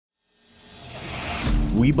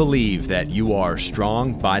We believe that you are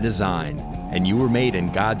strong by design, and you were made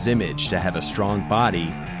in God's image to have a strong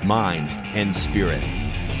body, mind, and spirit.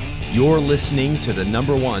 You're listening to the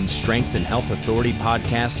 #1 Strength and Health Authority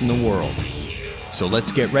podcast in the world. So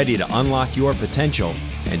let's get ready to unlock your potential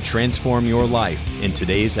and transform your life in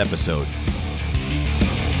today's episode.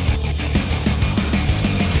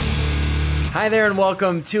 Hi there, and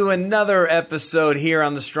welcome to another episode here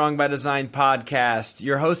on the Strong by Design podcast.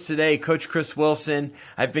 Your host today, Coach Chris Wilson.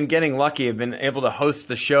 I've been getting lucky. I've been able to host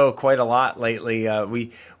the show quite a lot lately.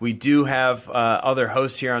 We do have other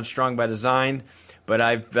hosts here on Strong by Design, but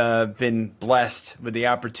I've been blessed with the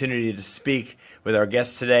opportunity to speak with our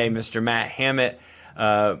guest today, Mr. Matt Hammitt,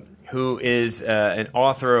 who is an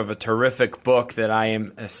author of a terrific book that I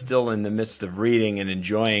am still in the midst of reading and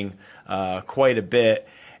enjoying quite a bit.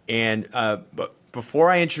 And but before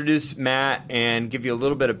I introduce Matt and give you a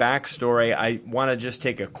little bit of backstory, I want to just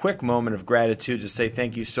take a quick moment of gratitude to say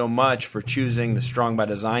thank you so much for choosing the Strong by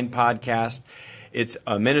Design podcast. It's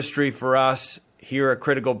a ministry for us here at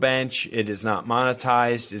Critical Bench. It is not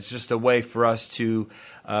monetized. It's just a way for us to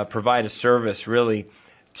provide a service, really,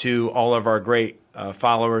 to all of our great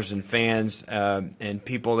followers and fans and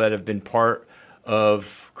people that have been part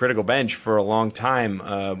of Critical Bench for a long time.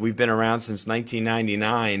 We've been around since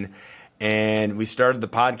 1999, and we started the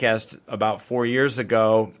podcast about 4 years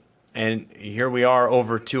ago, and here we are,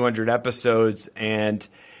 over 200 episodes, and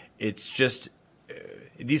it's just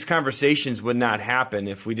these conversations would not happen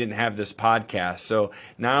if we didn't have this podcast. So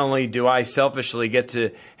not only do I selfishly get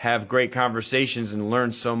to have great conversations and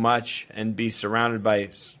learn so much and be surrounded by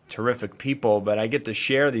terrific people, but I get to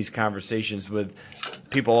share these conversations with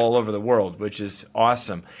people all over the world, which is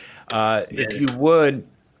awesome. If you would,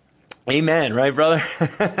 amen, right, brother?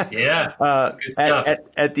 Yeah, good stuff.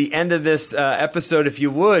 At the end of this episode, if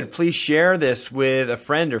you would, please share this with a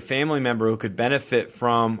friend or family member who could benefit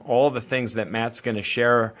from all the things that Matt's going to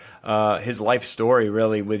share, his life story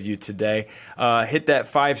really with you today. Hit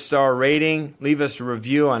that 5-star rating. Leave us a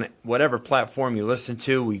review on whatever platform you listen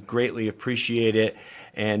to. We greatly appreciate it.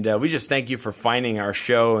 And we just thank you for finding our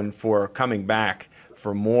show and for coming back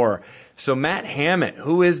for more. So Matt Hammitt,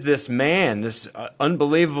 who is this man, this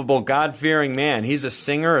unbelievable God-fearing man? He's a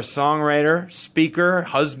singer, a songwriter, speaker,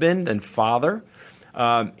 husband, and father.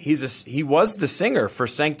 He was the singer for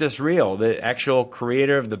Sanctus Real, the actual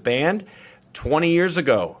creator of the band, 20 years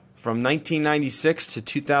ago, from 1996 to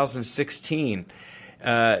 2016.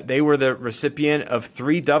 They were the recipient of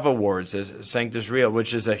 3 Dove Awards as Sanctus Real,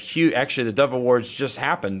 which is a huge. Actually, the Dove Awards just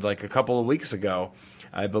happened like a couple of weeks ago,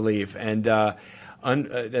 I believe, and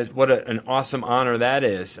what an awesome honor that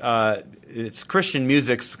is. It's Christian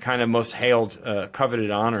music's kind of most hailed,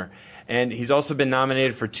 coveted honor, and he's also been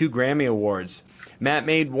nominated for 2 Grammy Awards. Matt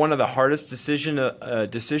made one of the hardest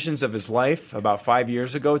decisions of his life about 5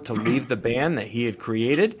 years ago to leave the band that he had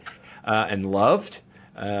created and loved.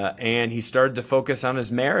 And he started to focus on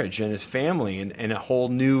his marriage and his family and a whole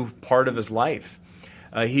new part of his life.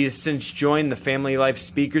 He has since joined the Family Life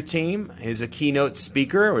speaker team. He's a keynote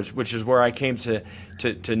speaker, which is where I came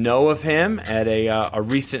to know of him at a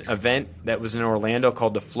recent event that was in Orlando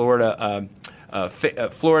called the Florida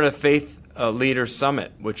Faith Leaders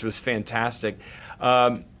Summit, which was fantastic.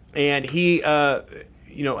 And he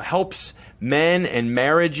helps men and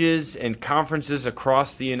marriages and conferences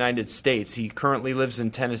across the United States. He currently lives in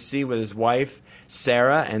Tennessee with his wife,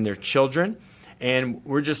 Sarah, and their children. And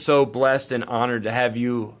we're just so blessed and honored to have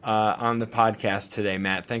you on the podcast today,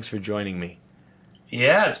 Matt. Thanks for joining me.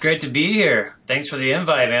 Yeah, it's great to be here. Thanks for the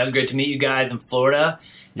invite, man. It was great to meet you guys in Florida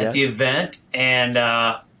at the event. And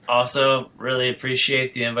also really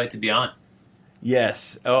appreciate the invite to be on.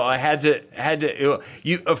 Yes. Oh, I had to.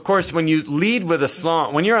 You, of course, when you lead with a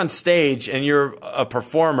song, when you're on stage and you're a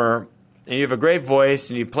performer and you have a great voice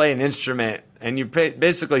and you play an instrument and you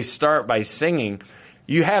basically start by singing,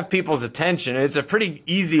 you have people's attention. It's a pretty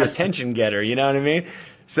easy attention getter. You know what I mean?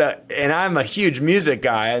 So, and I'm a huge music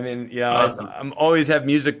guy. I mean, Awesome. I'm always have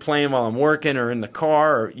music playing while I'm working or in the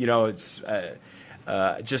car. Or, it's.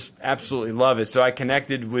 Just absolutely love it. So I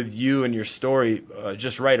connected with you and your story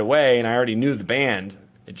just right away, and I already knew the band.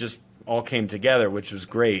 It just all came together, which was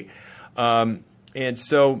great. And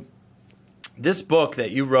so this book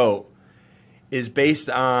that you wrote is based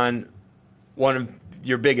on one of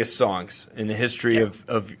your biggest songs in the history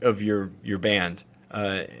of your band.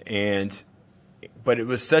 But it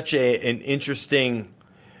was such an interesting.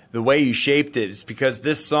 The way you shaped it is because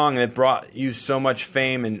this song that brought you so much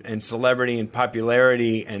fame and celebrity and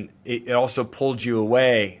popularity, and it also pulled you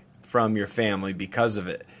away from your family because of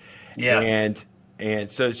it. Yeah. And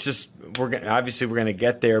so it's just we're going to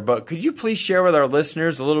get there. But could you please share with our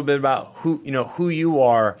listeners a little bit about who you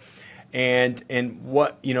are, and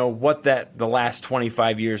what the last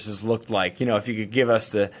 25 years has looked like? If you could give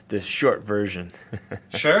us the short version.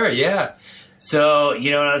 Sure, yeah. So,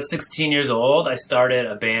 when I was 16 years old, I started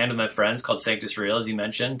a band with my friends called Sanctus Real, as you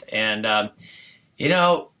mentioned. And,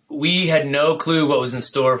 we had no clue what was in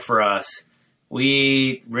store for us.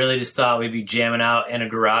 We really just thought we'd be jamming out in a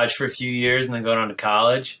garage for a few years and then going on to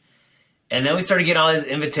college. And then we started getting all these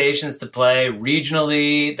invitations to play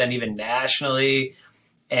regionally, then even nationally.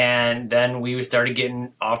 And then we started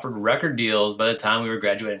getting offered record deals by the time we were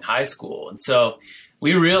graduating high school. And so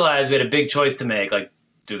we realized we had a big choice to make. Like,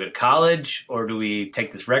 do we go to college or do we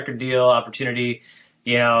take this record deal opportunity?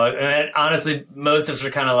 And honestly, most of us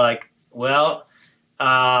were kind of like, well,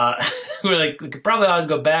 we're like, we could probably always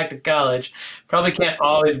go back to college. Probably can't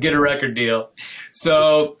always get a record deal.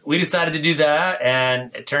 So we decided to do that,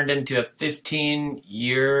 and it turned into a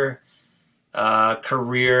 15-year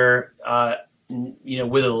career,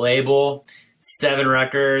 with a label, 7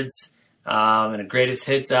 records, and a greatest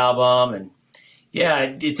hits album. And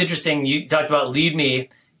yeah, it's interesting. You talked about Lead Me.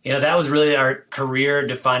 That was really our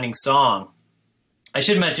career-defining song. I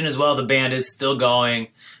should mention as well, the band is still going,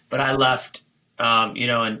 but I left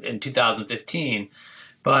in 2015.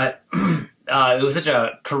 But it was such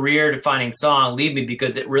a career-defining song, Lead Me,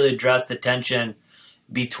 because it really addressed the tension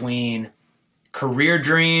between career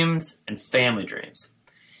dreams and family dreams.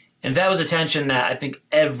 And that was a tension that I think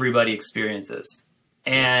everybody experiences.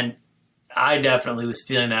 And I definitely was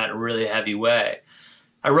feeling that in a really heavy way.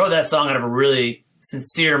 I wrote that song out of a really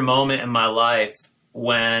sincere moment in my life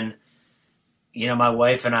when, my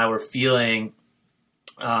wife and I were feeling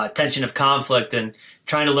tension of conflict and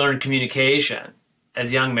trying to learn communication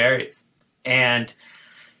as young marrieds. And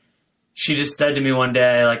she just said to me one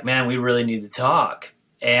day, like, man, we really need to talk.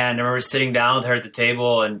 And I remember sitting down with her at the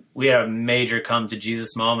table, and we had a major come to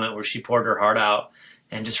Jesus moment where she poured her heart out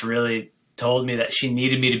and just really told me that she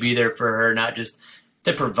needed me to be there for her, not just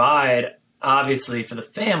to provide, obviously, for the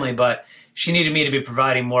family, but she needed me to be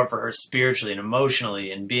providing more for her spiritually and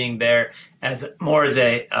emotionally and being there as a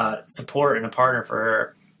support and a partner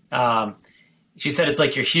for her. She said, it's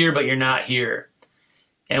like you're here, but you're not here.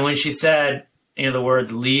 And when she said, the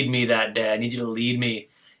words, lead me that day, I need you to lead me,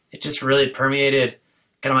 it just really permeated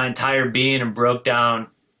kind of my entire being and broke down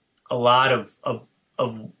a lot of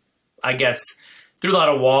I guess, through a lot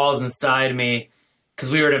of walls inside me, because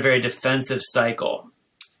we were in a very defensive cycle.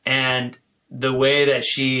 And the way that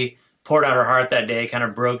she poured out her heart that day kind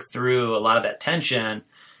of broke through a lot of that tension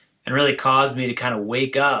and really caused me to kind of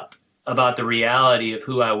wake up about the reality of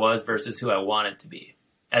who I was versus who I wanted to be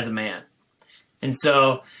as a man. And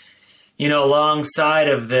so, alongside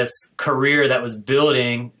of this career that was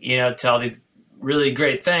building, to all these really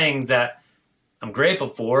great things that I'm grateful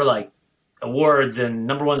for, like awards and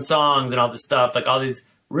 #1 songs and all this stuff, like all these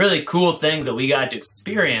really cool things that we got to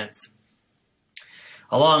experience.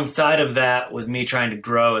 Alongside of that was me trying to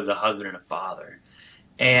grow as a husband and a father.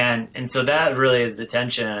 And so that really is the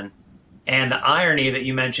tension. And the irony that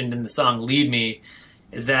you mentioned in the song Lead Me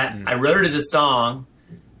is that I wrote it as a song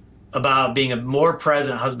about being a more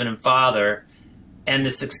present husband and father, and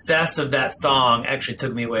the success of that song actually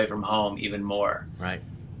took me away from home even more. Right.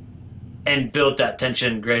 And built that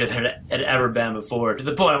tension greater than it had ever been before, to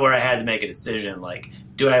the point where I had to make a decision, like,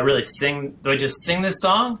 do I just sing this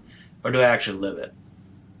song, or do I actually live it?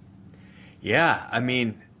 Yeah, I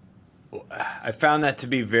mean, I found that to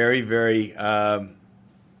be very, very,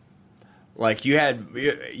 like you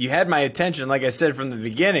had my attention, like I said, from the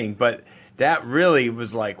beginning, but that really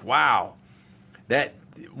was like, wow,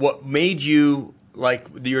 what made you, like,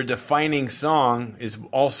 your defining song is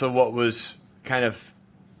also what was kind of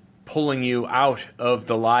pulling you out of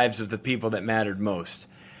the lives of the people that mattered most.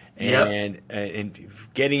 And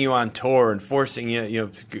getting you on tour and forcing you,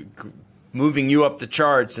 moving you up the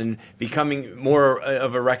charts and becoming more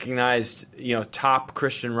of a recognized, top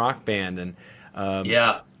Christian rock band. And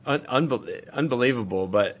unbelievable.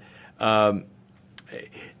 But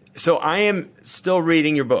so I am still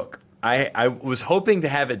reading your book. I was hoping to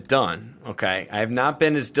have it done. Okay, I have not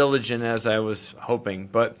been as diligent as I was hoping,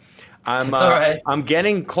 but I'm all right. I'm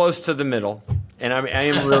getting close to the middle, and I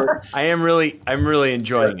am really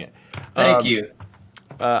enjoying it. Thank you.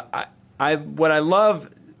 What I love.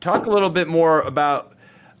 Talk a little bit more about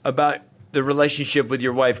the relationship with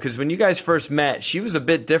your wife, because when you guys first met, she was a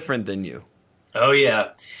bit different than you. Oh yeah,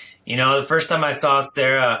 the first time I saw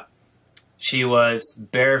Sarah, she was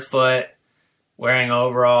barefoot, wearing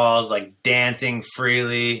overalls, like dancing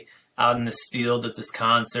freely out in this field at this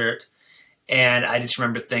concert. And I just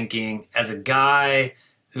remember thinking, as a guy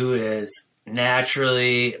who is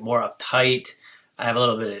naturally more uptight, I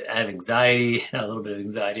have anxiety, not a little bit of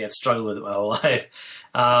anxiety. I've struggled with it my whole life.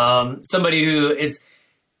 Somebody who is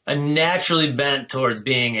naturally bent towards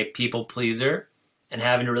being a people pleaser and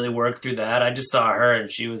having to really work through that. I just saw her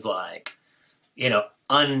and she was like,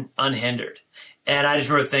 unhindered. And I just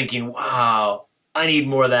remember thinking, wow, I need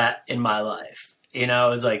more of that in my life. It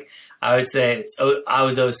was like, I would say I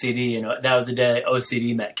was OCD, that was the day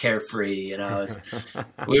OCD met carefree.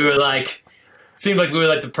 We were like, seemed like we were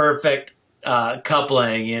like the perfect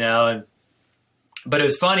coupling, but it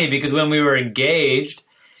was funny because when we were engaged,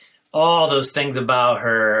 all those things about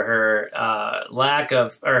her lack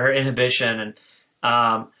of, or her inhibition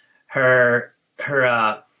and her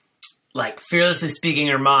like fearlessly speaking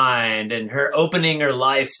her mind and her opening her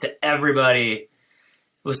life to everybody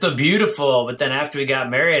was so beautiful. But then after we got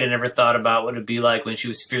married, I never thought about what it'd be like when she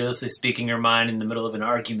was fearlessly speaking her mind in the middle of an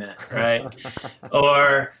argument, right?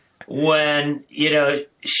 Or when,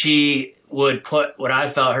 she would put what I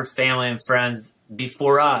felt her family and friends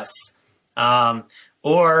before us.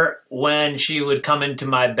 Or when she would come into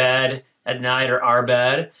my bed at night, or our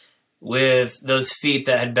bed, with those feet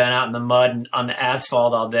that had been out in the mud and on the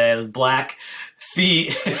asphalt all day, those black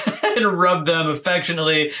feet, and rub them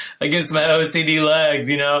affectionately against my OCD legs,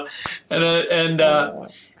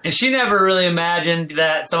 and she never really imagined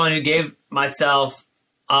that someone who gave myself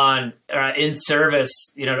in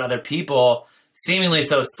service, to other people, seemingly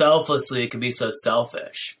so selflessly, could be so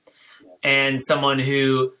selfish. And someone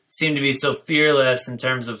who seemed to be so fearless in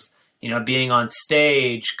terms of, being on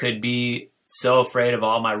stage could be so afraid of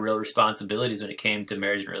all my real responsibilities when it came to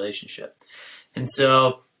marriage and relationship. And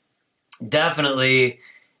so definitely,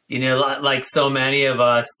 like so many of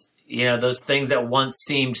us, those things that once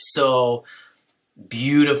seemed so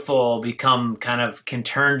beautiful can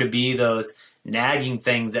turn to be those nagging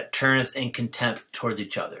things that turn us in contempt towards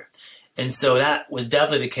each other. And so that was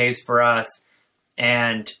definitely the case for us.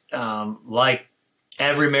 And like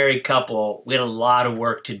every married couple, we had a lot of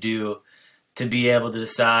work to do to be able to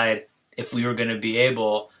decide if we were going to be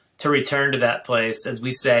able to return to that place. As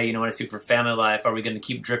we say, when I speak for family life, are we going to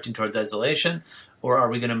keep drifting towards isolation, or are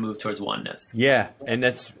we going to move towards oneness? Yeah, and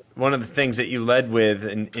that's one of the things that you led with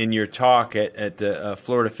in your talk at the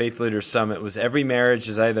Florida Faith Leaders Summit was every marriage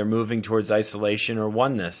is either moving towards isolation or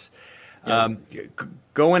oneness. Yeah.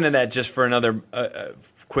 Go into that just for another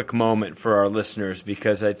quick moment for our listeners,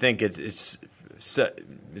 because I think it's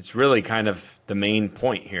really kind of the main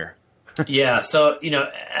point here. Yeah, so,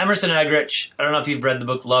 Emerson Eggerichs, I don't know if you've read the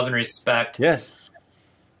book Love and Respect. Yes.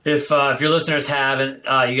 If your listeners haven't,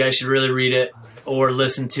 you guys should really read it or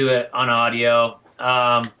listen to it on audio.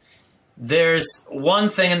 There's one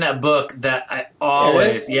thing in that book that I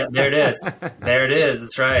always... Yeah, there it is. There it is.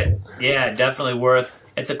 That's right. Yeah, definitely worth...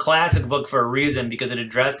 It's a classic book for a reason, because it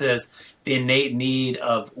addresses the innate need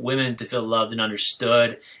of women to feel loved and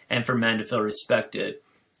understood, and for men to feel respected.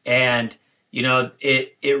 And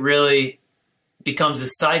it really becomes a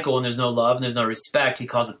cycle when there's no love and there's no respect. He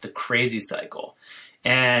calls it the crazy cycle.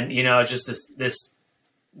 And, just this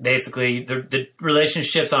basically the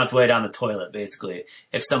relationship's on its way down the toilet, basically,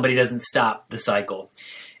 if somebody doesn't stop the cycle.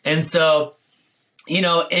 And so, in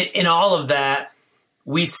all of that,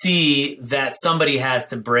 we see that somebody has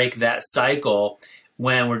to break that cycle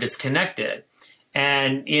when we're disconnected.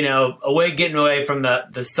 And, getting away from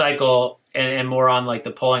the cycle and more on like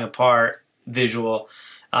the pulling apart visual,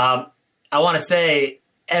 I want to say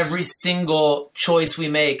every single choice we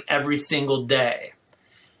make every single day,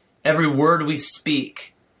 every word we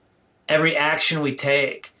speak, every action we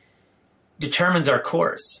take determines our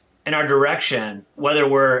course and our direction, whether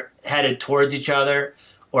we're headed towards each other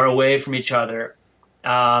or away from each other.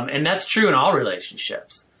 And that's true in all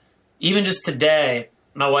relationships. Even just today,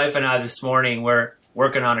 my wife and I this morning were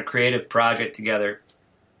working on a creative project together,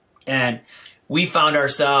 and we found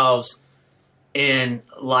ourselves in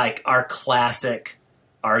like our classic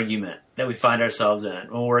argument that we find ourselves in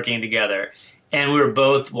when we're working together. And we were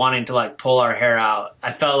both wanting to like pull our hair out.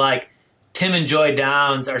 I felt like Tim and Joy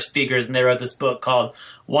Downs are speakers, and they wrote this book called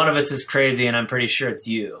One of Us is Crazy, and I'm Pretty Sure It's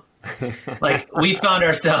You. Like, we found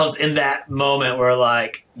ourselves in that moment where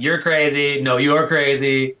like, you're crazy, no, you're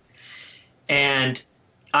crazy. And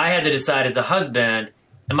I had to decide as a husband,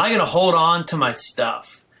 am I going to hold on to my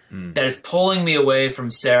stuff that is pulling me away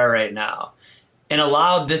from Sarah right now, and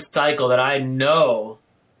allow this cycle that I know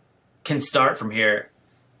can start from here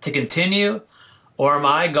to continue? Or am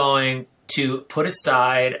I going to put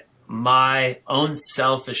aside my own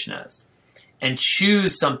selfishness and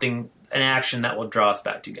choose something, an action that will draw us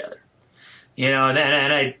back together? And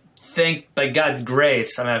I think by God's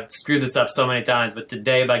grace, I mean, I've screwed this up so many times, but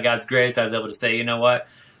today by God's grace, I was able to say, you know what?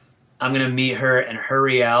 I'm going to meet her in her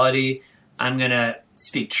reality. I'm going to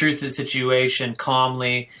speak truth to the situation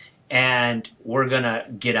calmly, and we're going to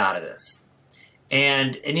get out of this.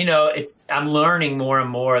 And you know, I'm learning more and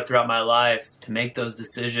more throughout my life to make those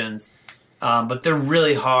decisions, but they're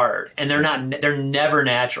really hard, and they're never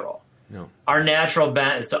natural. No. Our natural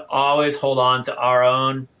bent is to always hold on to our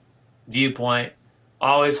own viewpoint,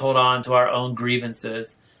 always hold on to our own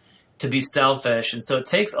grievances, to be selfish. And so it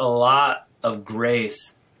takes a lot of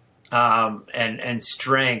grace and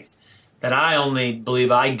strength that I only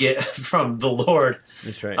believe I get from the Lord.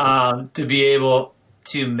 That's right. To be able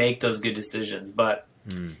to make those good decisions. But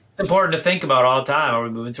it's important to think about all the time. Are we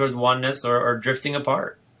moving towards oneness or drifting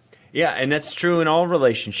apart? Yeah, and that's true in all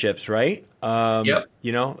relationships, right? Yep.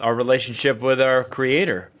 You know, our relationship with our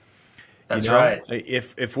Creator. That's right. right.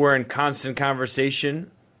 If we're in constant conversation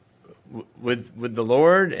with the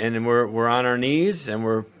Lord, and we're on our knees and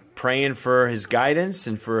we're praying for His guidance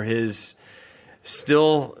and for His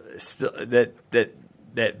still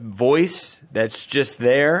that voice that's just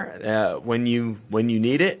there when you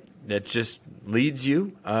need it, that just leads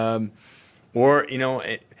you, or you know.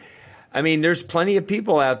 I mean, there's plenty of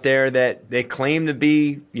people out there that they claim to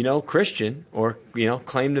be, you know, Christian, or, you know,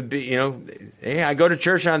 claim to be, you know, hey, I go to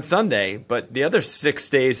church on Sunday, but the other 6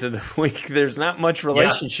 days of the week, there's not much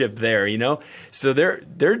relationship there, you know. So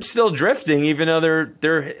they're still drifting, even though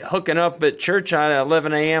they're hooking up at church at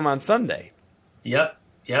 11 a.m. on Sunday. Yep,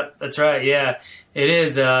 that's right. Yeah, it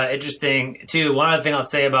is interesting too. One other thing I'll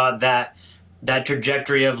say about that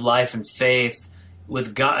trajectory of life and faith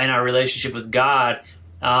with God and our relationship with God.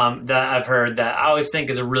 That I've heard that I always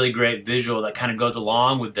think is a really great visual that kind of goes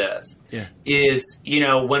along with this is, you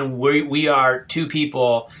know, when we are two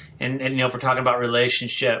people and, you know, if we're talking about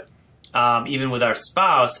relationship, even with our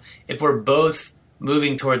spouse, if we're both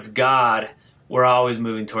moving towards God, we're always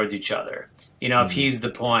moving towards each other. You know, if He's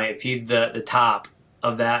the point, if He's the top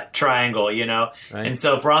of that triangle, you know, right. And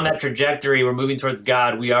so if we're on that trajectory, we're moving towards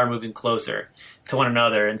God, we are moving closer to one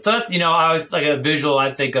another. And so that's, you know, I always like a visual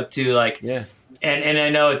I think of too, like, And I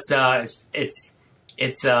know it's a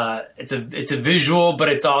visual, but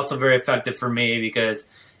it's also very effective for me because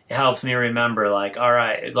it helps me remember, like, all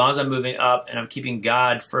right, as long as I'm moving up and I'm keeping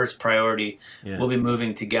God first priority, we'll be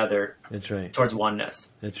moving together. That's right. Towards oneness.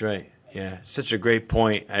 That's right. Yeah, such a great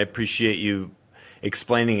point. I appreciate you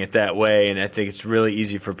explaining it that way, and I think it's really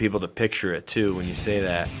easy for people to picture it too when you say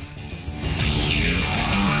that.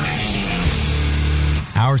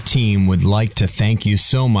 Our team would like to thank you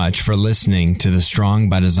so much for listening to the Strong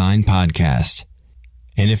by Design podcast.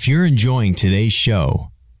 And if you're enjoying today's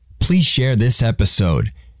show, please share this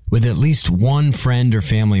episode with at least one friend or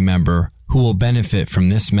family member who will benefit from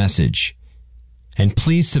this message. And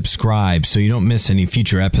please subscribe so you don't miss any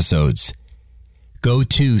future episodes. Go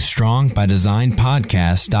to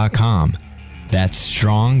strongbydesignpodcast.com. That's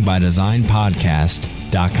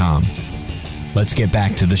strongbydesignpodcast.com. Let's get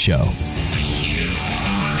back to the show.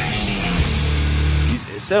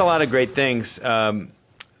 Said a lot of great things, you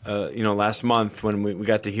know, last month when we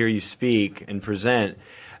got to hear you speak and present.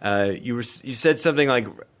 You said something like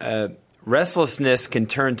restlessness can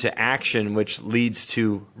turn to action, which leads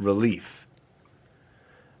to relief.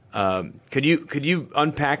 Could you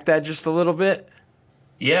unpack that just a little bit?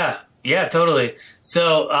 Yeah, totally.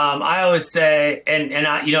 So I always say, and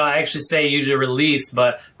I, you know, I actually say usually release,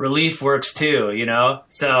 but relief works too. You know,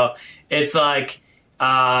 so it's like.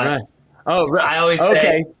 Right. Oh, right. I always say,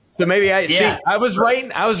 okay. So maybe I was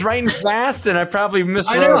writing fast, and I probably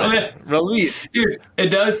miswrote relief. Dude, it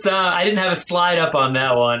does sound. I didn't have a slide up on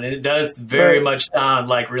that one. It does very much sound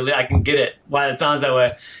like really. I can get it why it sounds that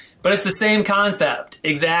way, but it's the same concept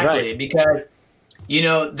exactly because you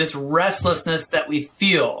know this restlessness that we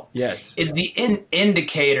feel is the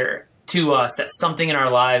indicator to us that something in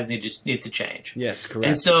our lives needs to change. Yes, correct.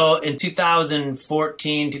 And so in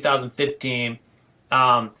 2014, 2015.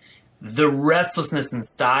 The restlessness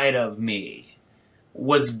inside of me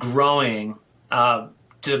was growing to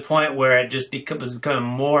the point where it just was becoming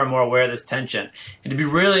more and more aware of this tension. And to be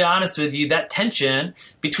really honest with you, that tension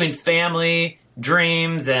between family,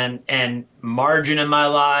 dreams, and margin in my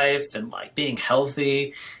life, and like being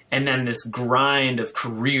healthy, and then this grind of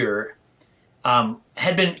career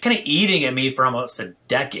had been kind of eating at me for almost a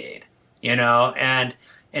decade, you know, and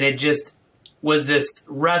it just was this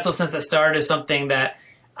restlessness that started as something that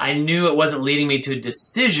I knew it wasn't leading me to a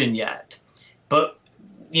decision yet. But,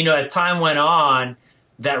 you know, as time went on,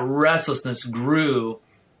 that restlessness grew.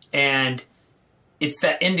 And it's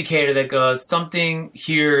that indicator that goes, something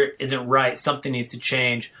here isn't right. Something needs to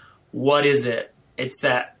change. What is it? It's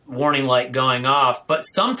that warning light going off. But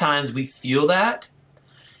sometimes we feel that,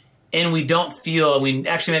 and we don't feel, we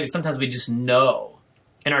actually maybe sometimes we just know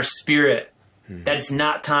in our spirit that it's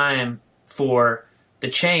not time for the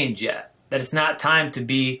change yet, that it's not time to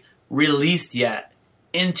be released yet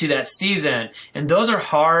into that season. And those are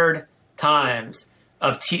hard times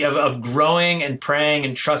of growing and praying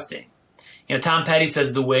and trusting. You know, Tom Petty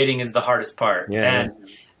says the waiting is the hardest part. Yeah. And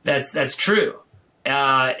that's true.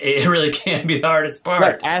 It really can be the hardest part.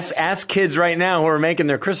 Right. Ask kids right now who are making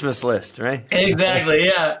their Christmas list, right? Exactly,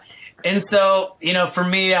 yeah. And so, you know, for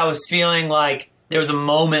me, I was feeling like there was a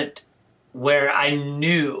moment where I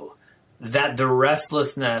knew that the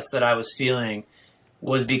restlessness that I was feeling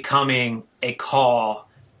was becoming a call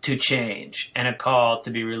to change and a call to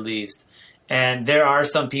be released. And there are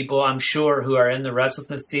some people, I'm sure, who are in the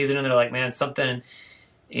restlessness season, and they're like, man, something,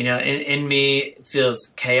 you know, in me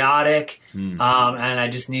feels chaotic, and I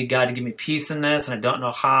just need God to give me peace in this, and I don't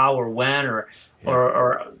know how or when or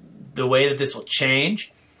the way that this will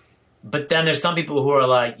change. But then there's some people who are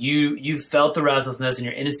like, you felt the restlessness, and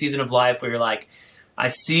you're in a season of life where you're like, I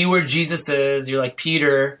see where Jesus is. You're like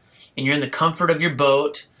Peter, and you're in the comfort of your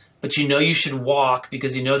boat, but you know you should walk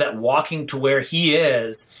because you know that walking to where he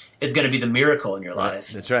is going to be the miracle in your life.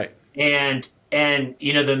 That's right. And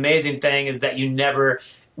you know, the amazing thing is that you never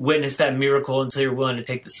witness that miracle until you're willing to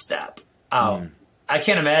take the step out. I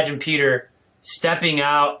can't imagine Peter stepping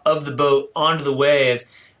out of the boat onto the waves.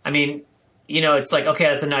 I mean, you know, it's like, okay,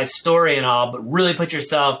 that's a nice story and all, but really put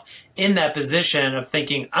yourself in that position of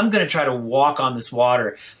thinking, I'm going to try to walk on this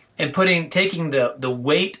water, and taking the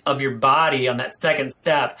weight of your body on that second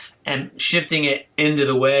step and shifting it into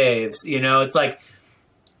the waves. You know, it's like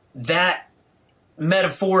that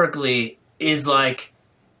metaphorically is like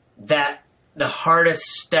that the hardest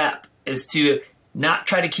step is to not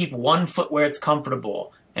try to keep one foot where it's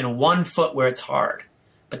comfortable and one foot where it's hard,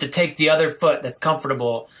 but to take the other foot that's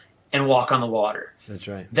comfortable and walk on the water. That's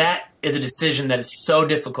right. That is a decision that is so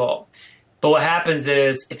difficult. But what happens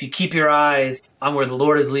is if you keep your eyes on where the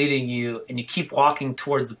Lord is leading you and you keep walking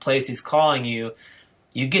towards the place he's calling you,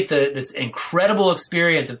 you get this incredible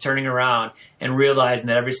experience of turning around and realizing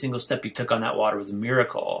that every single step you took on that water was a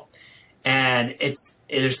miracle. And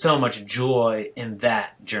there's so much joy in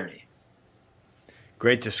that journey.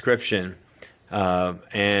 Great description.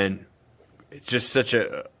 And it's just such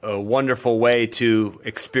a wonderful way to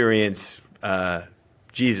experience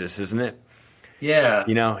Jesus, isn't it? Yeah.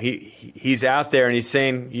 You know, he's out there and he's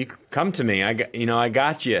saying, "You come to me. I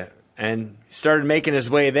got you." And he started making his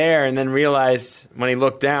way there, and then realized when he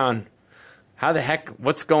looked down, how the heck?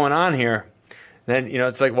 What's going on here? Then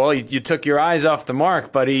it's like, well, you took your eyes off the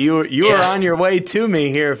mark, buddy. You were on your way to me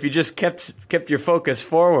here if you just kept your focus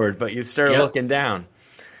forward, but you started looking down.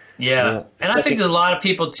 Yeah, and I think there's a lot of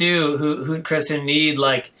people too who Chris, who need,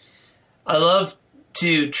 like, I love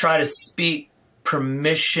to try to speak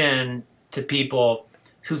permission to people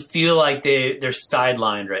who feel like they're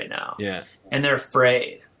sidelined right now. Yeah, and they're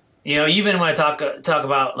afraid. You know, even when I talk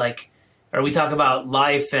about, like, or we talk about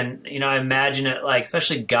life, and I imagine it, like,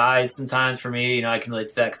 especially guys. Sometimes for me, I can relate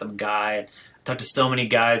to that because I'm a guy. And I talk to so many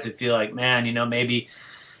guys who feel like, man, maybe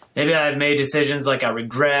I've made decisions like I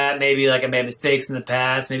regret. Maybe like I made mistakes in the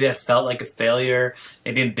past. Maybe I felt like a failure.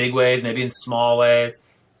 Maybe in big ways, maybe in small ways.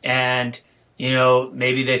 And,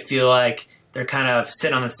 maybe they feel like they're kind of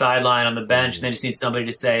sitting on the sideline on the bench, and they just need somebody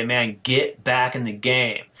to say, man, get back in the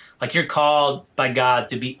game. Like, you're called by God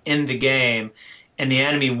to be in the game, and the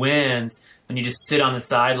enemy wins when you just sit on the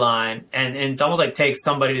sideline. And it's almost like takes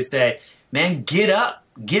somebody to say, man, get up,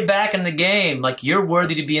 get back in the game. Like, you're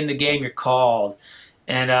worthy to be in the game. You're called.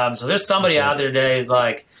 And so there's somebody out there today who's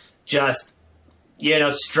like just,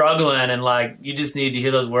 struggling, and like you just need to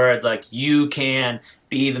hear those words, like, you can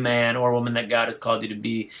be the man or woman that God has called you to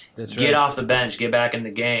be. That's Get right. off the bench, get back in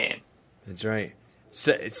the game. That's right.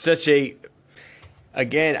 So it's such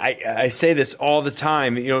again, I say this all the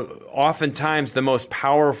time, oftentimes the most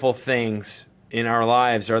powerful things in our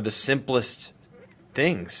lives are the simplest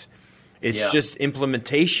things. It's just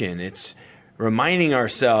implementation. It's reminding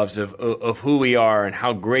ourselves of who we are and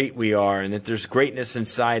how great we are, and that there's greatness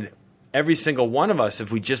inside every single one of us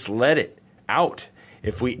if we just let it out.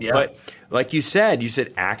 But like you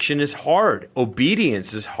said action is hard.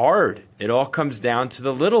 Obedience is hard. It all comes down to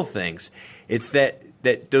the little things. It's that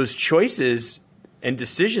those choices and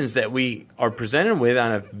decisions that we are presented with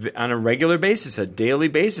on a regular basis, a daily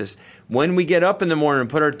basis. When we get up in the morning and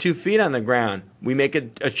put our 2 feet on the ground, we make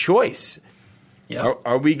a choice. Yep.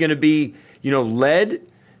 Are we going to be led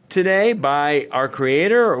today by our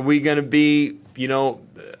Creator, or are we going to be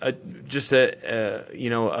just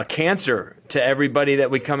a cancer to everybody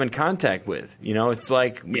that we come in contact with. It's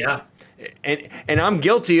like, Yeah. And I'm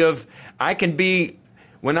guilty of, I can be,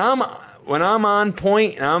 when I'm on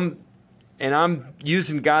point and I'm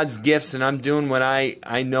using God's gifts and I'm doing what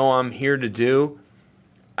I know I'm here to do,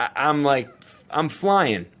 I'm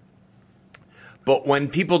flying. But when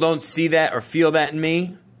people don't see that or feel that in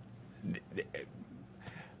me,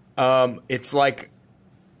 it's like,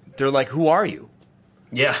 they're like, who are you?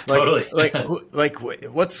 Yeah, totally.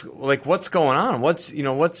 What's going on?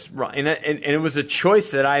 What's wrong? And it was a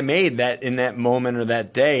choice that I made that in that moment or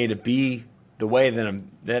that day to be the way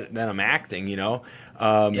that I'm acting.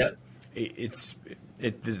 Yep. It's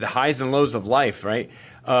the highs and lows of life, right?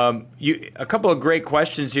 A couple of great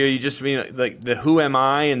questions here. You just like the who am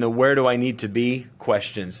I and the where do I need to be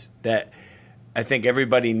questions that I think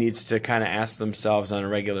everybody needs to kind of ask themselves on a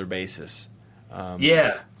regular basis.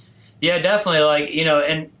 Yeah, definitely. Like,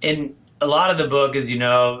 and a lot of the book is,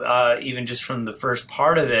 even just from the first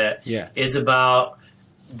part of it, is about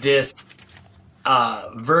this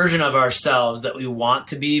version of ourselves that we want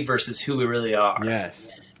to be versus who we really are. Yes.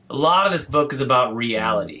 A lot of this book is about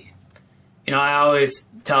reality. I always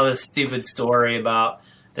tell this stupid story about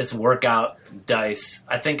this workout dice.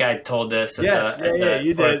 I think I told this. You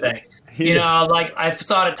did. Thing. Like I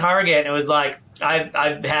saw it at Target and it was like,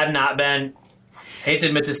 I have not been, hate to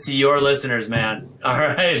admit this to your listeners, man. All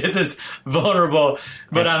right. This is vulnerable,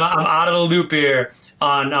 but I'm out of the loop here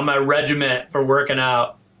on my regiment for working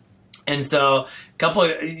out. And so a couple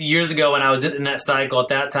of years ago when I was in that cycle at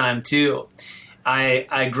that time too,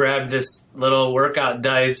 I grabbed this little workout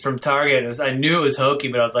dice from Target. I knew it was hokey,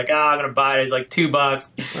 but I was like, I'm going to buy it. It's like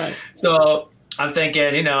 $2. Right. So I'm thinking,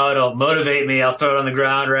 it'll motivate me. I'll throw it on the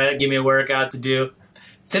ground, right? Give me a workout to do.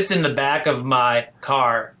 Sits in the back of my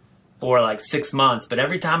car for like 6 months. But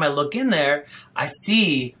every time I look in there, I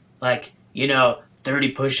see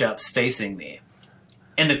 30 push-ups facing me.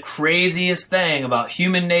 And the craziest thing about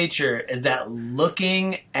human nature is that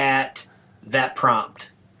looking at that prompt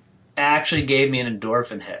actually gave me an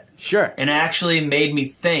endorphin hit. Sure. And actually made me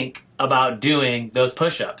think about doing those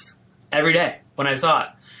push-ups every day when I saw it.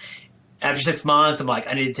 After 6 months, I'm like,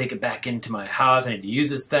 I need to take it back into my house. I need to use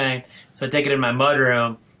this thing. So I take it in my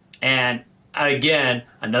mudroom. And again,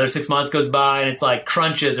 another 6 months goes by and it's like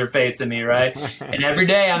crunches are facing me, right? And every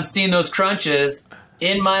day I'm seeing those crunches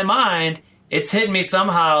in my mind. It's hitting me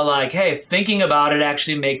somehow like, hey, thinking about it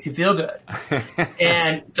actually makes you feel good.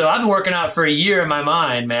 And so I've been working out for a year in my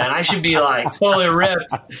mind, man. I should be like totally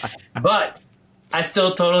ripped. But I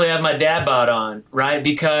still totally have my dad bod on, right?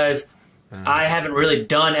 Because I haven't really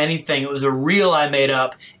done anything. It was a reel I made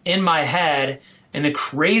up in my head. And the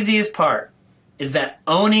craziest part is that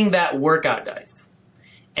owning that workout dice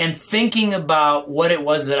and thinking about what it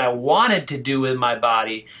was that I wanted to do with my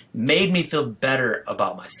body made me feel better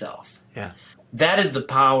about myself. Yeah. That is the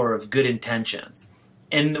power of good intentions.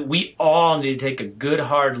 And we all need to take a good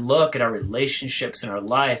hard look at our relationships and our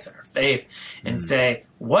life and our faith and say,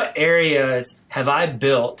 what areas have I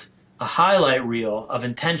built a highlight reel of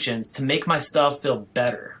intentions to make myself feel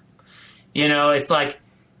better? It's like,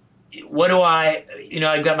 what do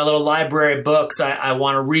I've got my little library of books I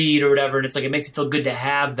want to read or whatever. And it's like, it makes me feel good to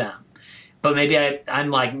have them. But maybe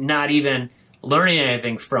I'm like not even learning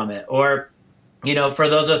anything from it. Or, for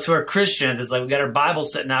those of us who are Christians, it's like we got our Bible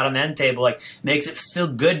sitting out on the end table, like makes it feel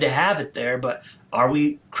good to have it there, but are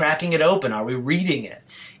we cracking it open? Are we reading it?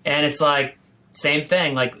 And it's like, same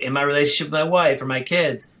thing, like in my relationship with my wife or my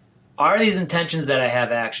kids, are these intentions that I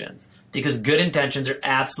have actions? Because good intentions are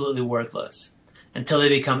absolutely worthless until they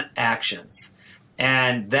become actions.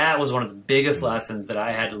 And that was one of the biggest lessons that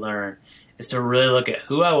I had to learn, is to really look at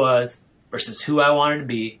who I was versus who I wanted to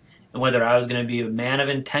be, and whether I was going to be a man of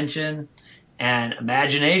intention and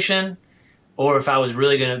imagination, or if I was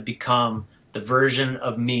really going to become the version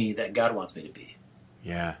of me that God wants me to be.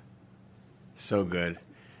 Yeah. So good.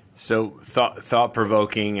 So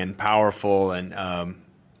thought-provoking and powerful. And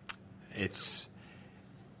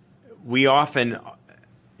we often,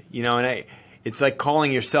 it's like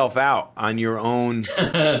calling yourself out on your own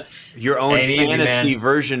fantasy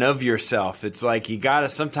version of yourself. It's like you gotta,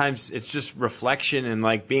 sometimes it's just reflection and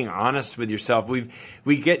like being honest with yourself.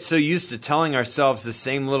 We get so used to telling ourselves the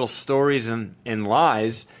same little stories and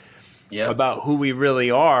lies about who we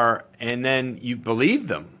really are, and then you believe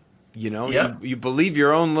them. You believe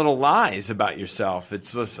your own little lies about yourself.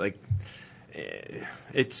 It's just like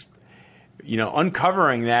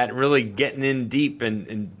uncovering that, really getting in deep,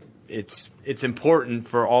 and it's important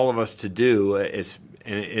for all of us to do.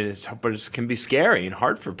 But it can be scary and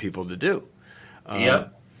hard for people to do.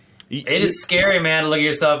 It is scary, man, to look at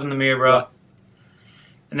yourself in the mirror, bro.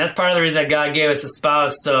 And that's part of the reason that God gave us a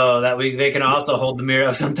spouse, so that they can also hold the mirror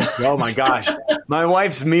up sometimes. Oh my gosh, my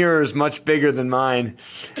wife's mirror is much bigger than mine.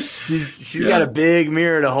 She's got a big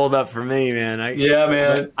mirror to hold up for me, man.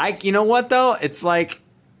 Man. You know what though? It's like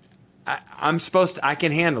I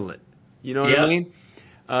can handle it. You know what I mean?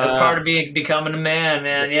 That's part of becoming a man,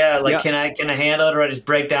 man. Yeah, like can I handle it, or I just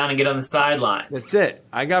break down and get on the sidelines? That's it.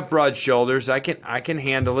 I got broad shoulders. I can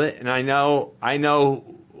handle it, and I know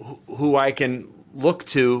who I can look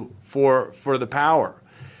to for the power.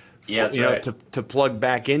 Yeah, that's right. To plug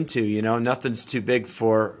back into. Nothing's too big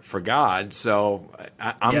for God. So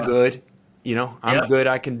I'm good. I'm good.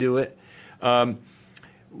 I can do it.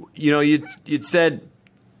 You'd said,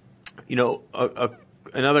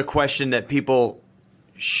 another question that people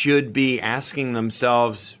should be asking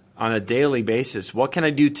themselves on a daily basis: what can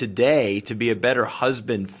I do today to be a better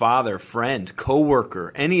husband, father, friend,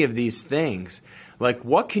 coworker, any of these things? Like,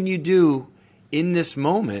 what can you do in this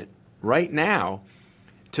moment right now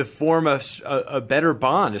to form a better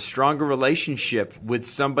bond, a stronger relationship with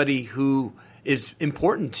somebody who is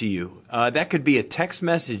important to you? That could be a text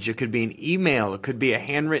message. It could be an email. It could be a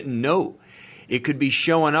handwritten note. It could be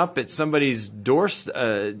showing up at somebody's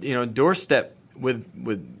doorstep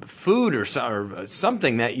with food or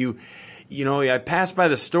something that I passed by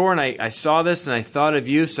the store and I saw this and I thought of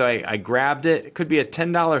you, so I grabbed it. It could be a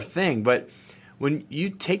 $10 thing, but when you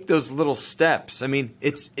take those little steps, I mean,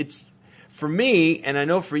 it's for me, and I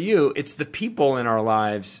know for you, it's the people in our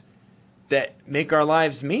lives that make our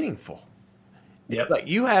lives meaningful. Yep. Like,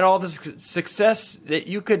 you had all this success that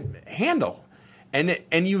you could handle, and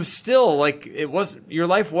you still, like, your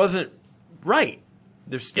life wasn't right.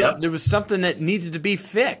 There was something that needed to be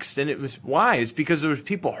fixed, and it was why? It's because there was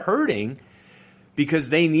people hurting because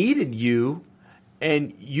they needed you,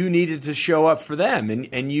 and you needed to show up for them,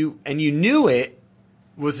 and you knew it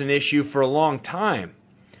was an issue for a long time,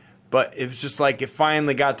 but it was just like it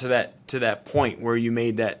finally got to that point where you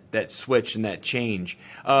made that switch and that change.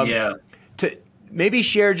 To maybe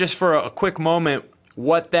share just for a quick moment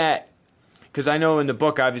because I know in the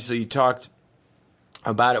book obviously you talked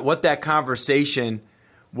about it, what that conversation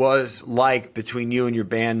was like between you and your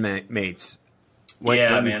bandmates when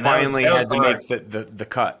you finally had to make the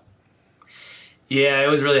cut. Yeah, it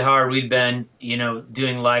was really hard. We'd been,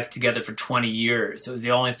 doing life together for 20 years. It was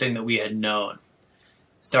the only thing that we had known.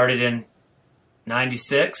 Started in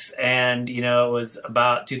 96, and, it was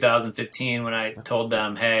about 2015 when I told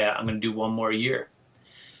them, hey, I'm going to do one more year.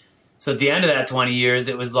 So at the end of that 20 years,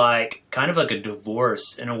 it was kind of like a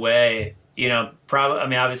divorce in a way.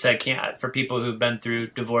 Obviously I can't, for people who've been through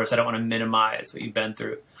divorce, I don't want to minimize what you've been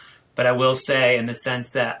through. But I will say, in the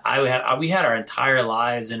sense that we had our entire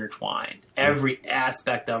lives intertwined, every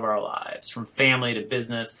aspect of our lives, from family to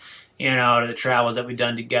business, to the travels that we'd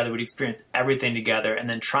done together. We'd experienced everything together, and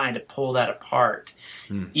then trying to pull that apart,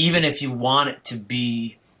 even if you want it to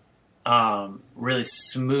be really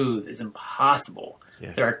smooth, is impossible.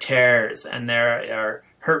 Yes. There are tears, and there are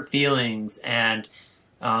hurt feelings, and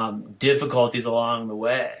difficulties along the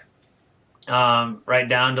way, right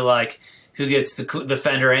down to who gets the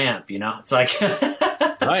Fender amp. It's like,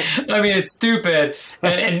 right. I mean, it's stupid,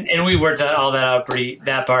 and we worked all that out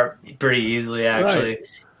pretty easily, actually.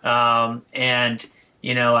 Right. I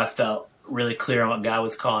felt really clear on what God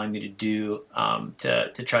was calling me to do,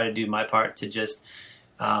 to try to do my part to just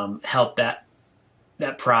help that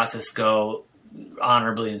process go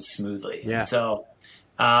honorably and smoothly. Yeah. And so,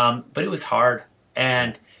 but it was hard,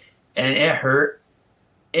 and it hurt.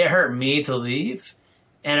 It hurt me to leave,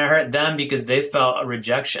 and it hurt them because they felt a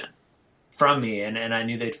rejection from me, and I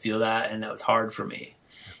knew they'd feel that, and that was hard for me.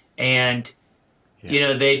 And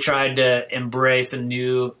they tried to embrace a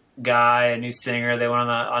new guy, a new singer. They went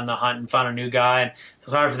on the hunt and found a new guy, and so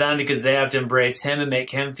it's hard for them because they have to embrace him and make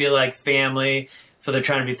him feel like family. So they're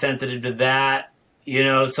trying to be sensitive to that,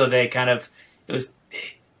 So they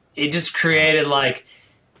it just created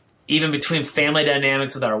even between family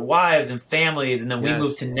dynamics with our wives and families, and then we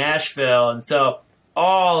moved to Nashville, and so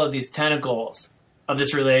all of these tentacles of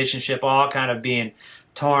this relationship all kind of being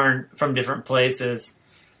torn from different places.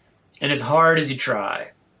 And as hard as you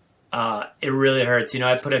try, it really hurts.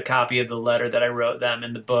 I put a copy of the letter that I wrote them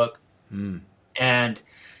in the book, and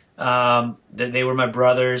that they were my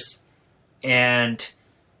brothers, and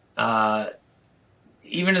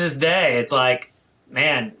even to this day, it's like,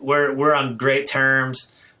 man, we're on great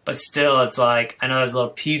terms. But still, it's like, I know there's a little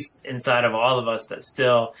piece inside of all of us that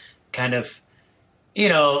still kind of, you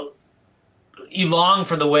long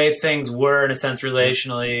for the way things were, in a sense,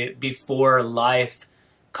 relationally, before life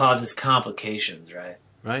causes complications, right?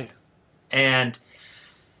 Right. And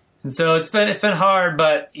And so it's been hard,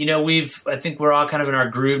 but I think we're all kind of in our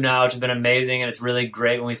groove now, which has been amazing, and it's really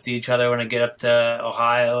great when we see each other. When I get up to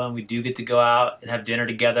Ohio and we do get to go out and have dinner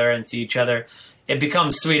together and see each other, it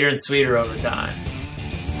becomes sweeter and sweeter over time.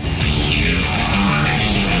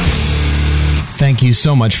 Thank you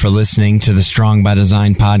so much for listening to the Strong by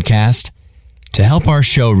Design podcast. To help our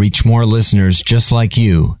show reach more listeners just like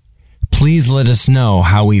you, please let us know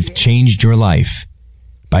how we've changed your life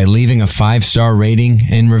by leaving a 5-star rating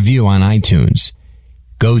and review on iTunes.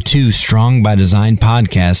 Go to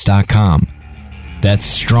strongbydesignpodcast.com.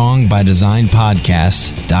 That's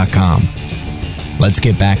strongbydesignpodcast.com. Let's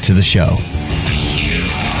get back to the show.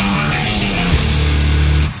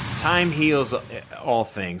 Time heals all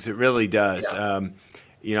things. It really does.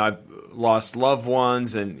 Yeah. I've lost loved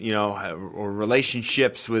ones and, or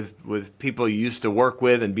relationships with people you used to work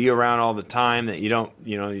with and be around all the time that you don't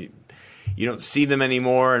see them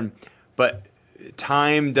anymore. But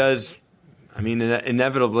time does,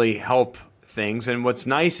 inevitably help things. And what's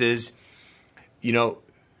nice is,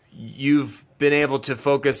 you've been able to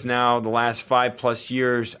focus now the last 5+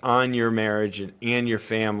 years on your marriage and your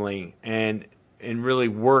family and really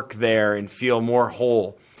work there and feel more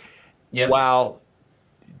whole. Yep. While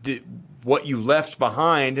what you left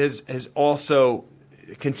behind has also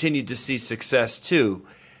continued to see success too.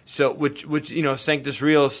 So, which Sanctus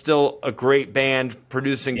Real is still a great band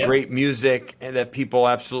producing great music and that people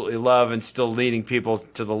absolutely love and still leading people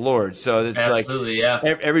to the Lord. So it's absolutely,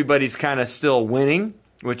 everybody's kind of still winning,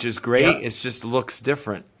 which is great. Yep. It just looks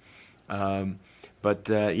different. But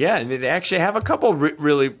they actually have a couple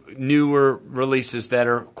really newer releases that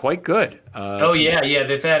are quite good.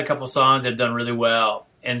 They've had a couple songs that have done really well,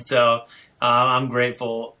 and so I'm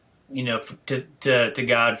grateful, to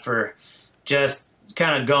God for just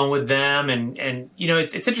kind of going with them, and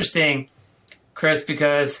it's interesting, Chris,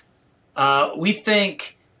 because we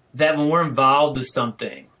think that when we're involved with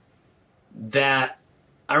something, that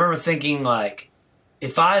I remember thinking like,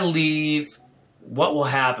 if I leave, what will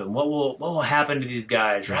happen? What will happen to these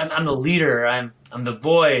guys? Yes. I'm the leader. I'm the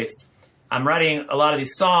voice. I'm writing a lot of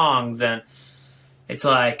these songs, and it's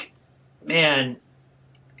like, man,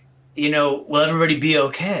 will everybody be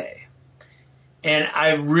okay? And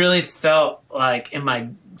I really felt like in my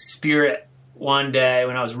spirit one day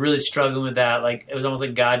when I was really struggling with that, like it was almost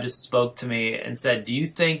like God just spoke to me and said, "Do you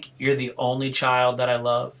think you're the only child that I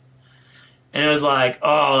love?" And it was like,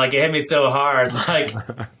 it hit me so hard. Like,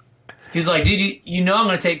 he's like, "Dude, I'm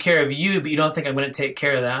going to take care of you, but you don't think I'm going to take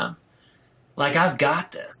care of them? Like, I've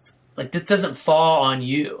got this. Like, this doesn't fall on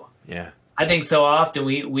you." Yeah. I think so often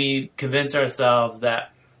we convince ourselves that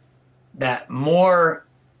more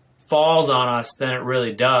falls on us than it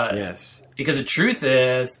really does. Yes. Because the truth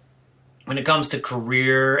is, when it comes to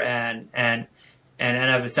career and I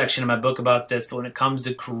have a section in my book about this, but when it comes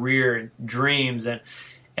to career and dreams and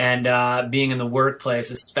being in the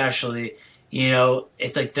workplace especially,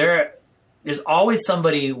 it's like there's always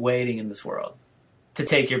somebody waiting in this world to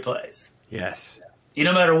take your place. Yes.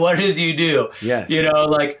 No matter what it is you do. Yes.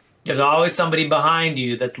 Like there's always somebody behind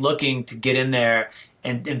you that's looking to get in there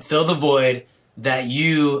and fill the void that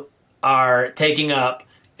you are taking up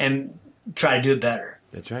and try to do it better.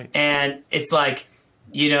 That's right. And it's like,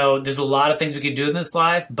 there's a lot of things we could do in this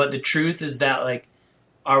life, but the truth is that like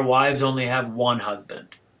our wives only have one husband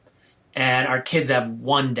and our kids have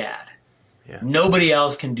one dad. Yeah. Nobody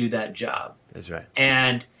else can do that job. That's right.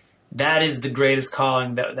 And that is the greatest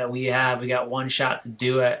calling that we have. We got one shot to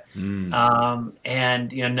do it. And,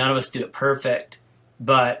 none of us do it perfect,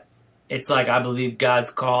 but it's like, I believe God's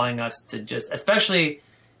calling us to just, especially,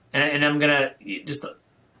 and I'm going to just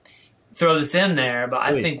throw this in there, but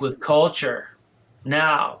Please. I think with culture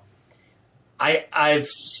now, I've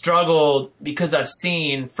struggled because I've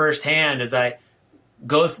seen firsthand as I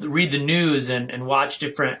go read the news and watch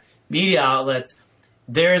different media outlets,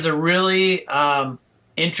 there's a really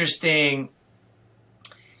interesting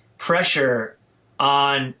pressure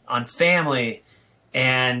on family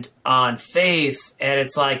and on faith, and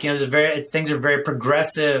it's like things are very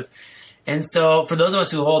progressive, and so for those of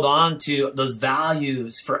us who hold on to those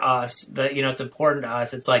values for us, that it's important to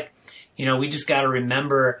us. It's like we just got to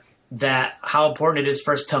remember that how important it is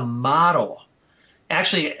for us to model.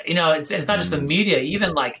 Actually, it's not just the media,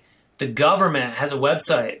 even like the government has a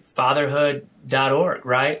website, fatherhood.org,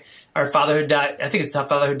 right? Or fatherhood. I think it's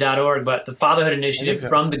fatherhood.org, but the Fatherhood Initiative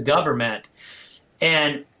from the government.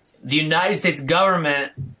 And the United States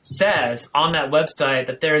government says on that website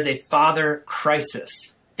that there is a father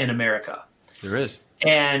crisis in America. There is.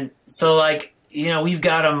 And so we've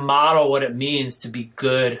got to model what it means to be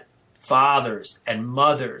good fathers and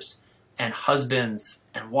mothers and husbands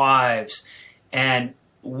and wives. And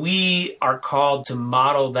we are called to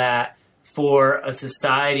model that for a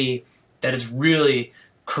society that is really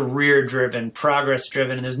career-driven,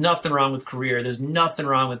 progress-driven. And there's nothing wrong with career. There's nothing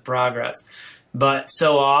wrong with progress. But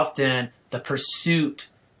so often, the pursuit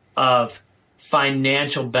of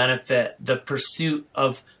financial benefit, the pursuit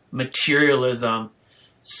of materialism,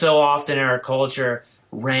 so often in our culture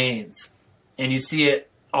reigns. And you see it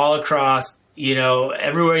all across,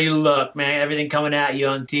 everywhere you look, man, everything coming at you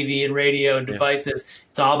on TV and radio and devices. Yes.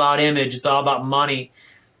 It's all about image. It's all about money.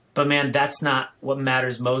 But, man, that's not what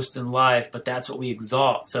matters most in life, but that's what we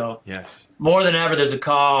exalt. So yes, more than ever, there's a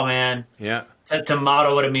call, man, yeah, to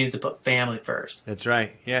model what it means to put family first. That's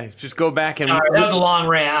right. Yeah, just go back and... Sorry, that was a long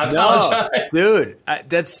rant. I apologize. No, dude,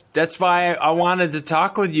 that's why I wanted to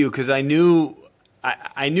talk with you, because I knew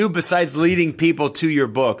besides leading people to your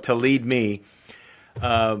book, to lead me,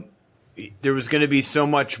 there was going to be so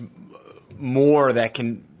much more that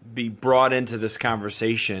can be brought into this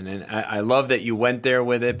conversation, and I love that you went there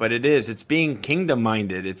with it. But it's being kingdom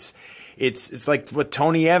minded. It's like what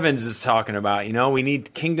Tony Evans is talking about. We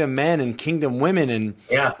need kingdom men and kingdom women, and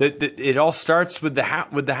it all starts with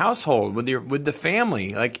the household, with the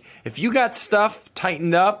family. Like, if you got stuff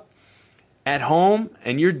tightened up at home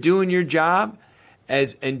and you're doing your job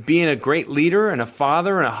and being a great leader and a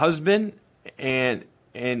father and a husband and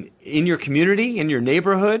in your community, in your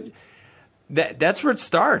neighborhood, that's where it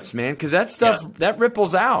starts, man, because that stuff, that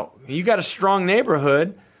ripples out. You got a strong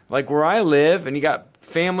neighborhood like where I live, and you got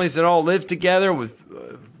families that all live together with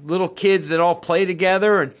little kids that all play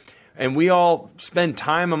together, and we all spend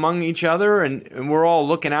time among each other, and we're all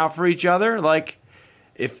looking out for each other. Like,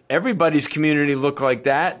 if everybody's community looked like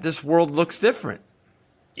that, this world looks different.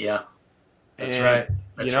 Yeah, that's right.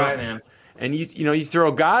 That's right, man. And you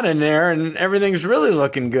throw God in there, and everything's really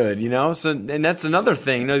looking good, So, and that's another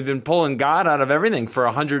thing. You've been pulling God out of everything for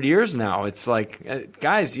 100 years now. It's like,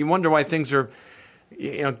 guys, you wonder why things are,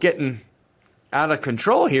 getting out of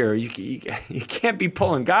control here. You can't be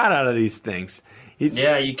pulling God out of these things. You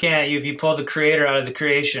can't. If you pull the Creator out of the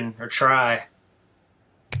creation, or try.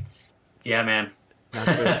 Yeah, man.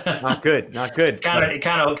 Not good. It's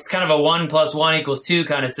kind of a 1 + 1 = 2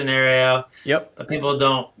 kind of scenario. Yep. But people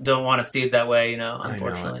don't want to see it that way,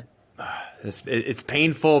 unfortunately. It's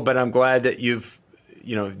painful, but I'm glad that you've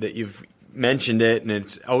mentioned it, and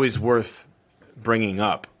it's always worth bringing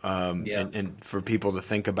up, and for people to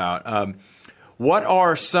think about. What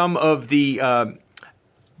are some of the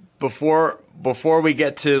before we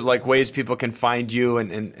get to like ways people can find you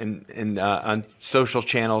and on social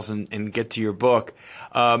channels and get to your book,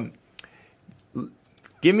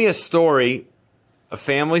 give me a story, a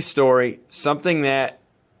family story, something that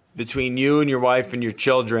between you and your wife and your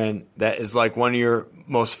children that is like one of your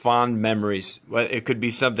most fond memories. It could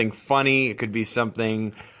be something funny, it could be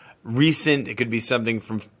something recent, it could be something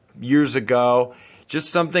from years ago,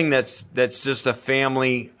 just something that's just a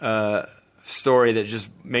family story that just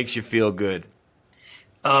makes you feel good.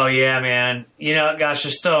 Oh, yeah, man. Gosh,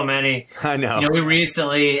 there's so many. I know. We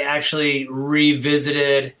recently actually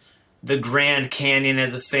revisited the Grand Canyon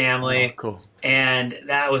as a family. Oh, cool. And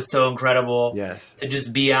that was so incredible. Yes. To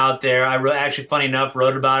just be out there. I actually, funny enough,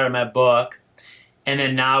 wrote about it in my book. And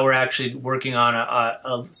then now we're actually working on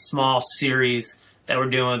a small series that we're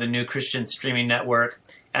doing with the New Christian Streaming Network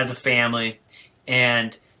as a family.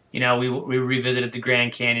 And, we revisited the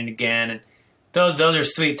Grand Canyon again, and those are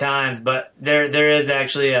sweet times, but there is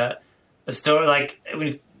actually a story. Like,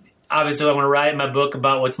 obviously, I want to write in my book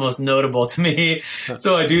about what's most notable to me.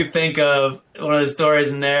 So I do think of one of the stories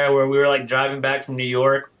in there where we were like driving back from New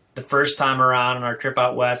York the first time around on our trip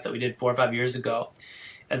out west that we did 4 or 5 years ago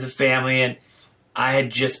as a family, and I had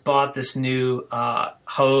just bought this new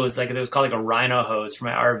hose, like it was called like a Rhino hose for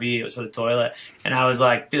my RV. It was for the toilet, and I was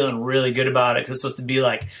like feeling really good about it because it's supposed to be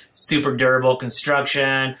like super durable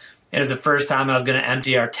construction. It was the first time I was going to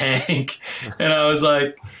empty our tank. And I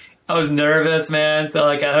was nervous, man. So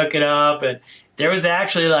like I hook it up, and there was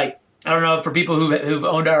actually like, I don't know, for people who've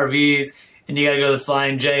owned RVs and you got to go to the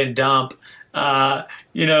Flying J and dump,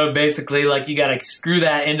 basically like you got to screw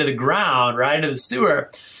that into the ground, right into the sewer.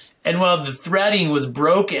 And the threading was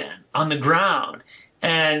broken on the ground.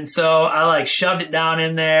 And so I like shoved it down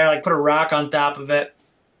in there, like put a rock on top of it.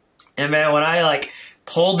 And man, when I like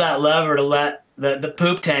pulled that lever to let the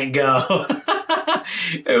poop tank go,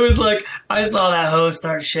 it was like I saw that hose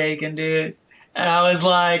start shaking, dude. And I was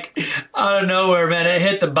like, out of nowhere, man, it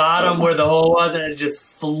hit the bottom where the hole was, and it just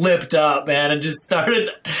flipped up, man, and just started.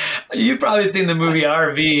 You've probably seen the movie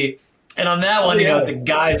RV, and on that one, it's a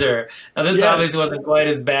geyser. Now this obviously wasn't quite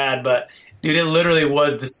as bad, but dude, it literally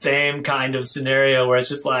was the same kind of scenario where it's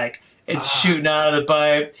just like it's shooting out of the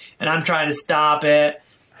pipe, and I'm trying to stop it.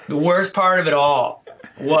 The worst part of it all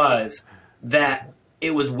was that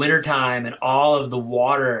it was wintertime and all of the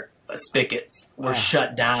water spigots were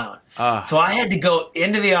shut down. So I had to go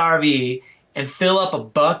into the RV and fill up a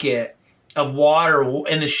bucket of water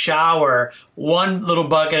in the shower, one little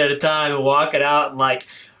bucket at a time, and walk it out and like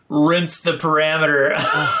rinse the parameter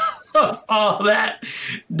of all that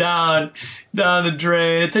down the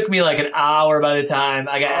drain. It took me like an hour by the time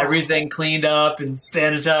I got everything cleaned up and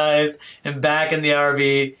sanitized and back in the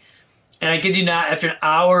RV. And I kid you not, after an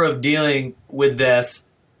hour of dealing with this,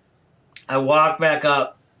 I walked back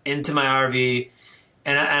up into my RV,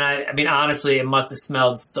 and I mean, honestly, it must have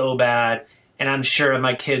smelled so bad, and I'm sure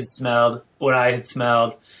my kids smelled what I had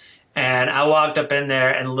smelled. And I walked up in there,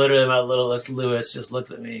 and literally my littlest Lewis just looks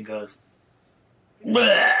at me and goes,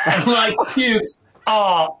 bleh, like pukes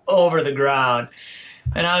all over the ground.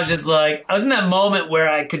 And I was just like, I was in that moment where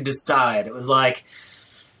I could decide. It was like,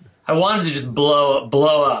 I wanted to just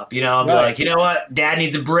blow up, you know, and be like, you know what, Dad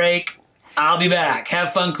needs a break. I'll be back.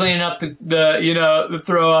 Have fun cleaning up the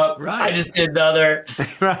throw up. Right. I just did the other.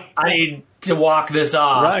 Right. I need to walk this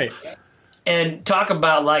off. Right. And talk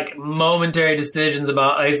about like momentary decisions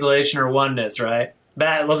about isolation or oneness, right?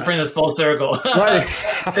 Let's bring this full circle. Right.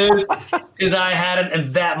 Is I had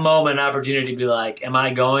in that moment an opportunity to be like, am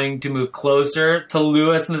I going to move closer to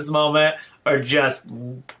Lewis in this moment, or just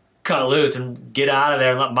cut loose and get out of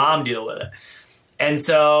there and let Mom deal with it? And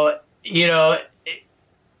so, you know,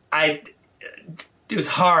 it was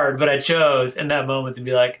hard, but I chose in that moment to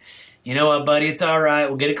be like, you know what, buddy, it's all right.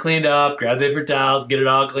 We'll get it cleaned up, grab the paper towels, get it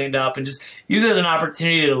all cleaned up, and just use it as an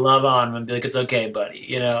opportunity to love on him and be like, it's okay, buddy,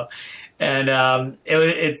 you know? And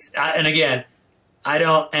and again, I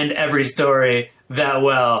don't end every story that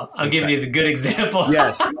well. I'm giving you the good example.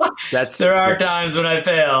 Yes. There are times when I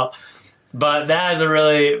fail, but that is a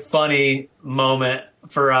really funny moment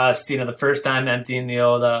for us, you know, the first time emptying the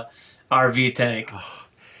old RV tank.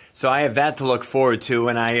 So I have that to look forward to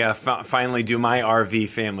when I finally do my RV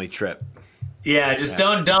family trip. Yeah, just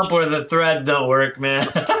don't dump where the threads don't work, man.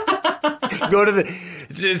 Go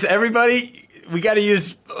to everybody. We got to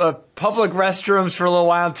use public restrooms for a little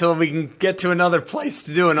while until we can get to another place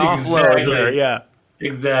to do an offload. Here. Yeah,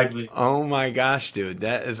 exactly. Oh my gosh, dude,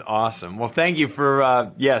 that is awesome. Well, thank you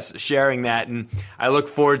for sharing that, and I look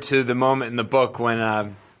forward to the moment in the book when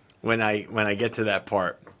I get to that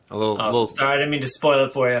part. A little. Sorry, I didn't mean to spoil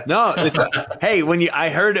it for you. No, it's hey, I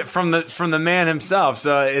heard it from the man himself,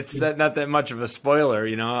 so it's not that much of a spoiler,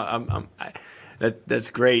 you know. That's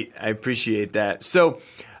great. I appreciate that. So,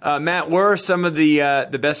 Matt, where are some of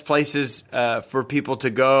the best places for people to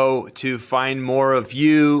go to find more of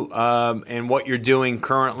you and what you're doing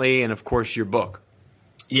currently, and of course your book?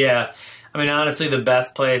 Yeah, I mean, honestly, the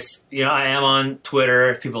best place. You know, I am on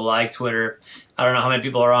Twitter. If people like Twitter. I don't know how many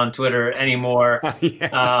people are on Twitter anymore,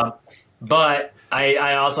 but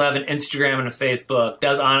I also have an Instagram and a Facebook.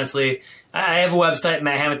 I have a website,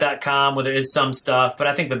 matthammitt.com, where there is some stuff, but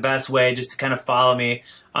I think the best way just to kind of follow me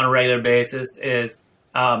on a regular basis is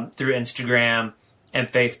through Instagram and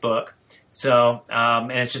Facebook. So,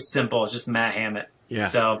 and it's just simple. It's just Matt Hammitt. Yeah.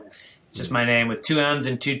 So it's just my name with 2 M's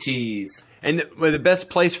and 2 T's. And the best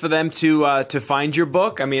place for them to find your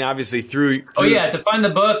book? I mean, obviously through Oh, yeah. To find the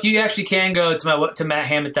book, you actually can go to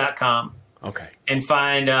matthammitt.com. Okay. And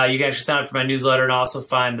find you can actually sign up for my newsletter and also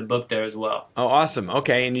find the book there as well. Oh, awesome.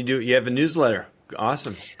 Okay, and you have a newsletter.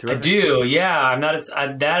 Awesome. Terrific. I do. Yeah,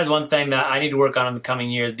 that is one thing that I need to work on in the coming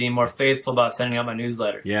years, being more faithful about sending out my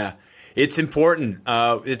newsletter. Yeah. It's important.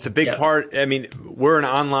 It's a big part. I mean, we're an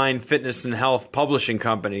online fitness and health publishing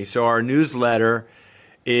company, so our newsletter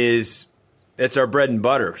it's our bread and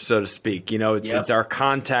butter, so to speak. You know, it's our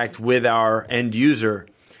contact with our end user,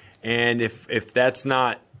 and if that's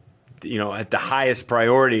not, you know, at the highest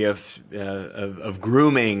priority of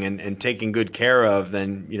grooming and taking good care of,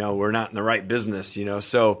 then, you know, we're not in the right business. You know,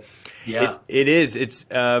 so it is.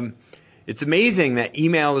 It's amazing that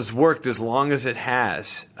email has worked as long as it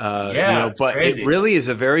has. But crazy. It really is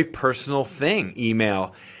a very personal thing.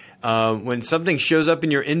 Email. When something shows up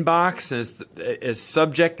in your inbox and it's a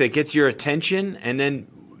subject that gets your attention, and then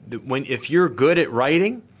if you're good at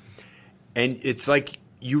writing, and it's like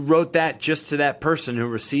you wrote that just to that person who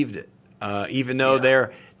received it, even though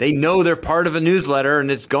they know they're part of a newsletter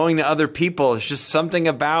and it's going to other people. It's just something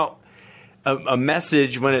about a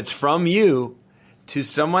message when it's from you to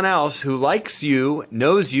someone else who likes you,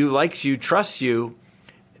 knows you, likes you, trusts you.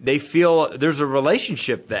 They feel there's a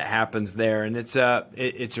relationship that happens there, and it's a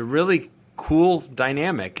really cool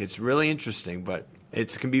dynamic. It's really interesting, but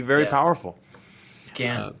it can be very powerful.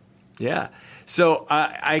 Can. Yeah. So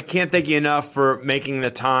I can't thank you enough for making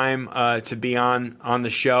the time to be on the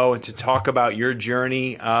show and to talk about your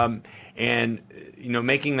journey and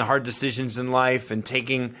making the hard decisions in life and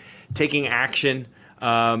taking action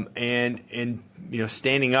and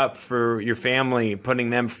standing up for your family, putting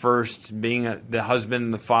them first, being the husband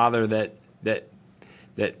and the father that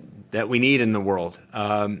we need in the world.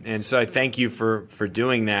 And so I thank you for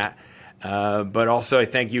doing that. But also I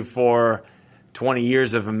thank you for 20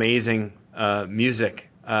 years of amazing music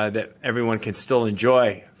that everyone can still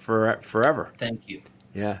enjoy forever. Thank you.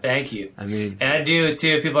 Yeah. Thank you. I mean, and I do too.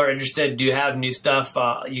 If people are interested, do have new stuff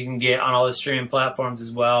you can get on all the streaming platforms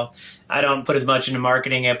as well. I don't put as much into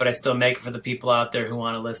marketing it, but I still make it for the people out there who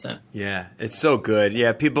want to listen. Yeah, it's so good.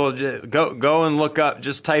 Yeah, people go and look up.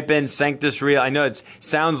 Just type in Sanctus Real. I know it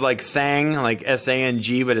sounds like sang, like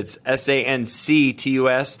S-A-N-G, but it's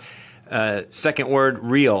S-A-N-C-T-U-S. Second word,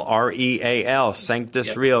 real, R-E-A-L,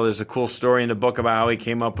 Sanctus Real. There's a cool story in the book about how he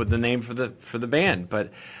came up with the name for the band.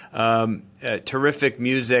 But terrific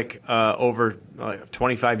music over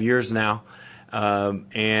 25 years now,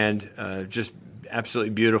 and just absolutely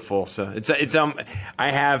beautiful. So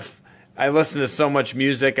I listen to so much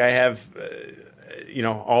music. I have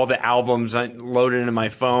all the albums loaded into my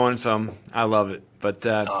phone, so I love it. But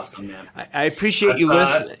awesome, man. I appreciate you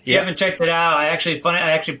listening. If you haven't checked it out, I actually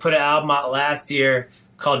put an album out last year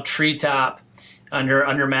called Treetop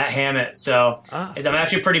under Matt Hammitt. So I'm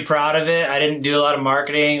actually pretty proud of it. I didn't do a lot of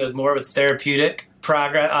marketing. It was more of a therapeutic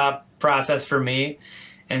process for me.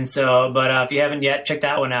 And so, but if you haven't yet, check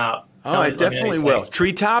that one out. I definitely will.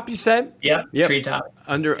 Treetop, you said? Yep. Treetop.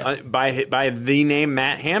 By the name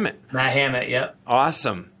Matt Hammitt. Matt Hammitt, yep.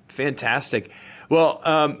 Awesome. Fantastic.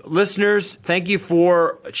 Well, listeners, thank you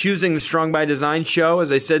for choosing the Strong by Design show.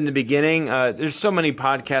 As I said in the beginning, there's so many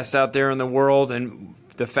podcasts out there in the world, and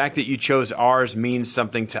the fact that you chose ours means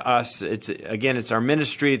something to us. It's our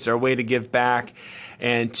ministry. It's our way to give back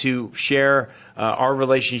and to share our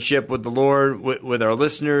relationship with the Lord, with our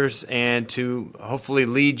listeners, and to hopefully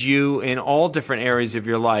lead you in all different areas of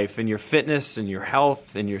your life, in your fitness, in your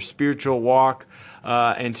health, in your spiritual walk,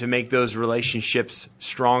 and to make those relationships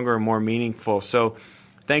stronger and more meaningful. So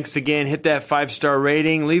thanks again. Hit that 5-star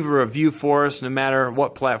rating. Leave a review for us no matter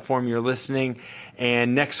what platform you're listening.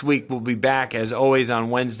 And next week we'll be back, as always, on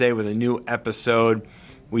Wednesday with a new episode.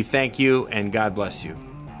 We thank you, and God bless you.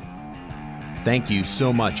 Thank you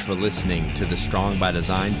so much for listening to the Strong by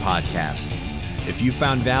Design podcast. If you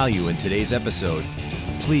found value in today's episode,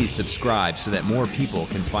 please subscribe so that more people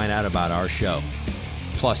can find out about our show.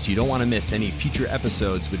 Plus, you don't want to miss any future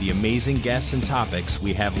episodes with the amazing guests and topics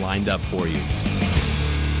we have lined up for you.